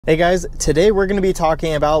Hey guys, today we're going to be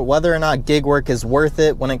talking about whether or not gig work is worth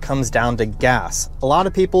it when it comes down to gas. A lot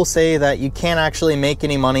of people say that you can't actually make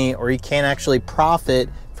any money or you can't actually profit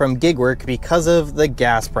from gig work because of the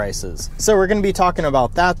gas prices. So we're going to be talking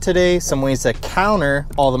about that today, some ways to counter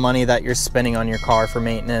all the money that you're spending on your car for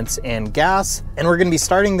maintenance and gas. And we're going to be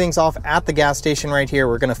starting things off at the gas station right here.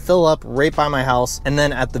 We're going to fill up right by my house. And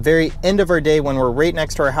then at the very end of our day, when we're right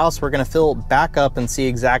next to our house, we're going to fill back up and see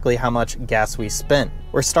exactly how much gas we spent.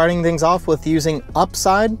 We're starting things off with using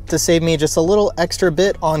Upside to save me just a little extra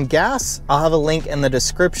bit on gas. I'll have a link in the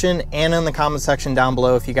description and in the comment section down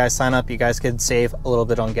below. If you guys sign up, you guys could save a little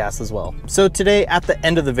bit on gas as well. So today at the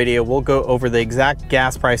end of the video, we'll go over the exact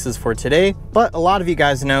gas prices for today. But a lot of you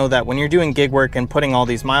guys know that when you're doing gig work and putting all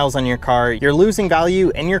these miles on your car, you're losing value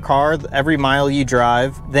in your car. Every mile you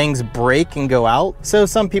drive, things break and go out. So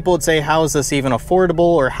some people would say, how is this even affordable?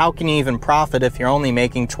 Or how can you even profit if you're only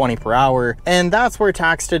making 20 per hour? And that's where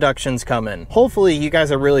tax deductions come in. Hopefully you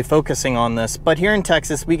guys are really focusing on this, but here in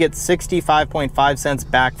Texas, we get 65.5 cents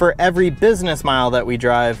back for every business mile that we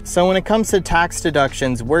drive. So when it comes to tax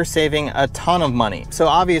deductions, we're saving a ton of money. So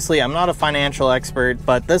obviously I'm not a financial expert,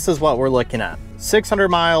 but this is what we're looking at. 600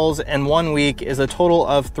 miles in 1 week is a total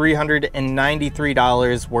of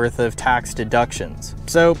 $393 worth of tax deductions.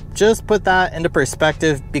 So just put that into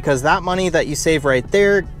perspective, because that money that you save right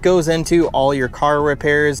there goes into all your car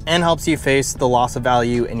repairs and helps you face the loss of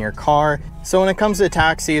value in your car. So when it comes to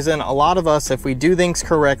tax season, a lot of us, if we do things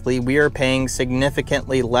correctly, we are paying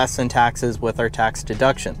significantly less in taxes with our tax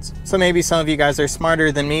deductions. So maybe some of you guys are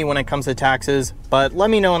smarter than me when it comes to taxes, but let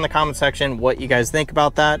me know in the comment section what you guys think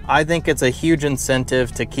about that. I think it's a huge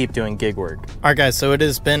incentive to keep doing gig work. All right guys, so it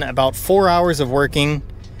has been about 4 hours of working.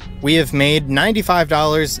 We have made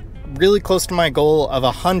 $95, really close to my goal of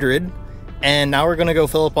 100. And now we're gonna go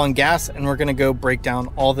fill up on gas and we're gonna go break down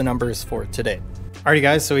all the numbers for today. Alrighty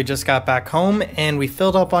guys, so we just got back home and we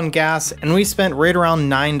filled up on gas and we spent right around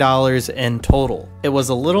 $9 in total. It was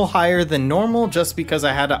a little higher than normal just because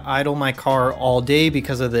I had to idle my car all day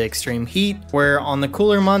because of the extreme heat, where on the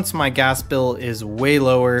cooler months my gas bill is way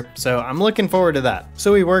lower, so I'm looking forward to that.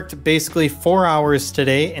 So we worked basically 4 hours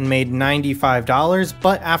today and made $95,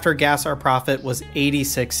 but after gas our profit was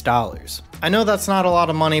 $86. I know that's not a lot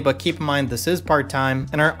of money, but keep in mind this is part-time,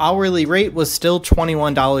 and our hourly rate was still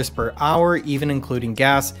 $21 per hour, even including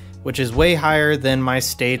gas, which is way higher than my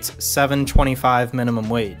state's $7.25 minimum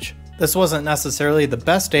wage. This wasn't necessarily the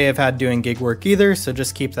best day I've had doing gig work either, so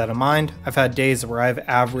just keep that in mind. I've had days where I've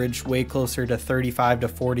averaged way closer to 35 to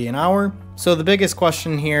 40 an hour. So the biggest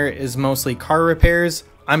question here is mostly car repairs.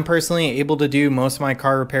 I'm personally able to do most of my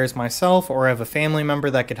car repairs myself, or I have a family member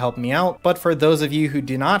that could help me out. But for those of you who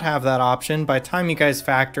do not have that option, by the time you guys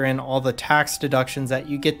factor in all the tax deductions that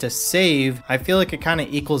you get to save, I feel like it kind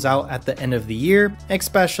of equals out at the end of the year,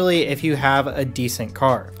 especially if you have a decent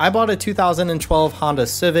car. I bought a 2012 Honda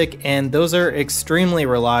Civic, and those are extremely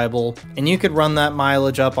reliable, and you could run that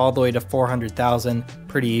mileage up all the way to 400,000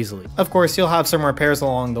 pretty easily. Of course, you'll have some repairs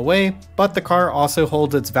along the way, but the car also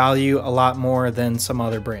holds its value a lot more than some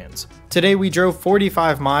other brands. Today we drove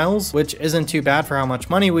 45 miles, which isn't too bad for how much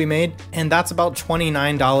money we made, and that's about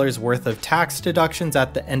 $29 worth of tax deductions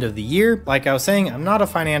at the end of the year. Like I was saying, I'm not a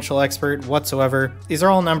financial expert whatsoever. These are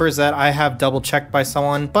all numbers that I have double checked by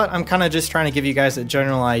someone, but I'm kind of just trying to give you guys a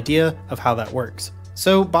general idea of how that works.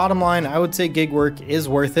 So bottom line, I would say gig work is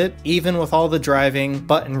worth it, even with all the driving,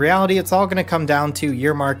 but in reality, it's all gonna come down to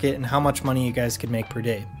your market and how much money you guys can make per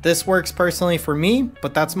day. This works personally for me,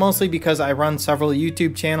 but that's mostly because I run several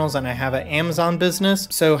YouTube channels and I have an Amazon business.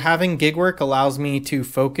 So having gig work allows me to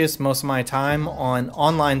focus most of my time on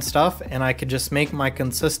online stuff, and I could just make my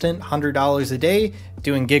consistent $100 a day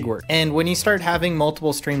doing gig work. And when you start having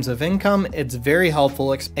multiple streams of income, it's very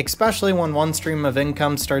helpful, especially when one stream of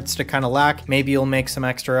income starts to kind of lack. Maybe you'll make some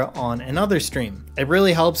extra on another stream. It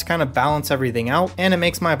really helps kind of balance everything out, and it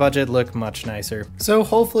makes my budget look much nicer. So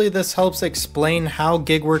hopefully this helps explain how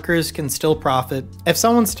gig workers can still profit. If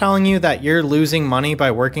someone's telling you that you're losing money by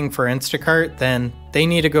working for Instacart, then they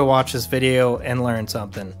need to go watch this video and learn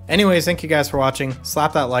something. Anyways, thank you guys for watching.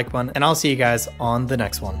 Slap that like button, and I'll see you guys on the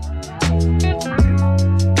next one.